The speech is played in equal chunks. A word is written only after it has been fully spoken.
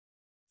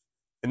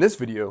In this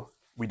video,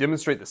 we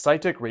demonstrate the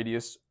SyTech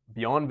Radius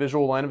beyond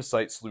visual line of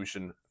sight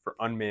solution for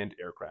unmanned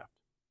aircraft.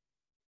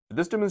 For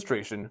this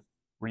demonstration,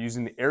 we're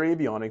using the Air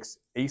Avionics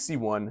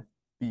AC-1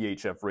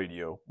 VHF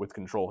radio with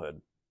control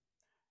head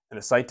and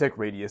a SyTech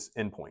Radius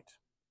endpoint.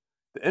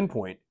 The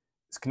endpoint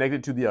is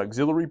connected to the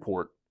auxiliary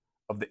port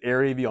of the Air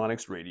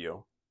Avionics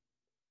radio.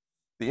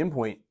 The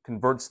endpoint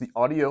converts the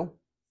audio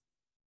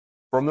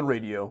from the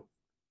radio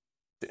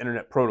to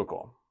Internet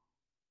Protocol.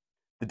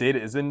 The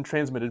data is then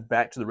transmitted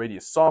back to the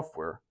Radius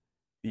software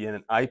via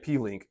an IP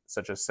link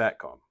such as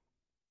SATCOM.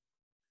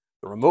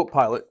 The remote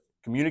pilot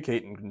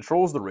communicates and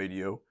controls the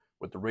radio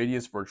with the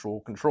Radius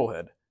virtual control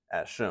head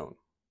as shown.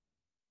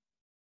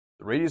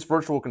 The Radius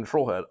virtual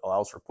control head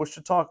allows for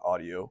push-to-talk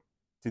audio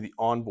to the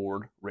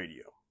onboard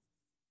radio.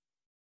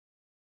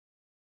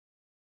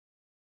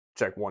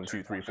 Check 1,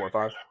 2, 3, 4,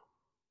 5.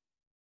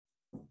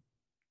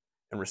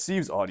 And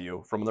receives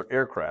audio from other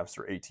aircrafts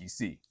or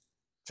ATC.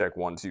 Check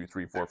 1, 2,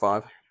 3, 4,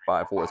 5.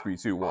 5, 4, 3,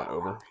 2, 1,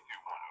 over.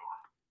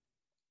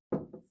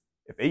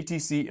 If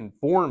ATC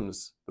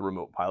informs the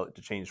remote pilot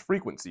to change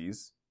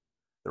frequencies,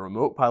 the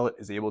remote pilot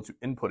is able to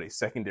input a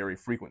secondary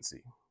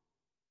frequency.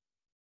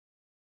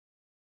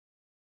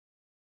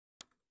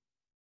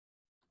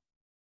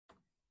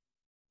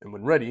 And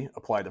when ready,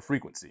 apply the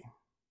frequency.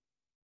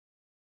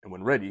 And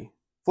when ready,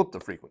 flip the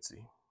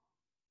frequency.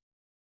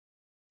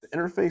 The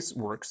interface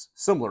works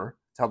similar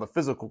to how the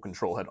physical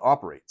control head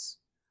operates,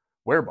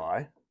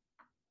 whereby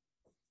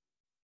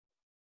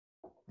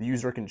the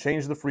user can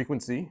change the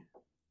frequency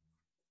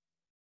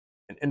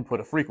and input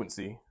a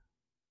frequency,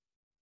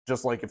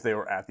 just like if they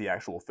were at the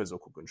actual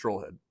physical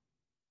control head.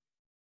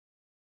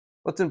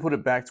 Let's input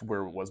it back to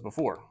where it was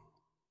before.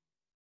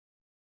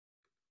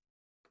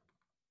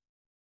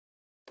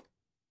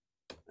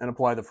 And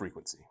apply the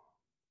frequency.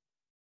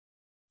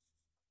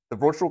 The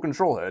virtual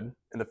control head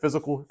and the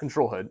physical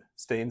control head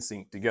stay in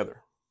sync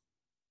together.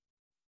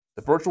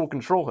 The virtual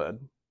control head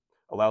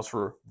allows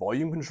for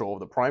volume control of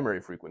the primary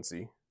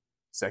frequency,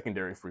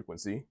 secondary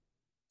frequency,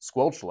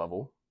 squelch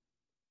level,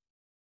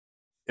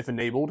 if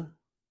enabled,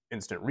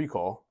 instant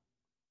recall,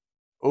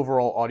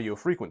 overall audio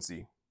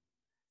frequency,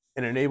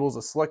 and enables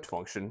a select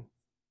function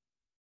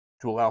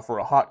to allow for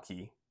a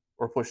hotkey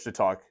or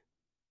push-to-talk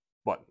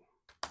button.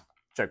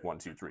 Check 1,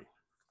 2, 3.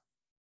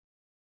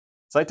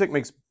 SyTech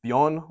makes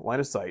beyond line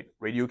of sight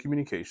radio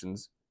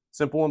communications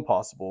simple and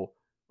possible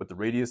with the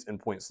Radius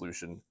endpoint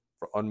solution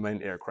for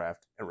unmanned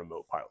aircraft and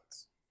remote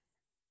pilots.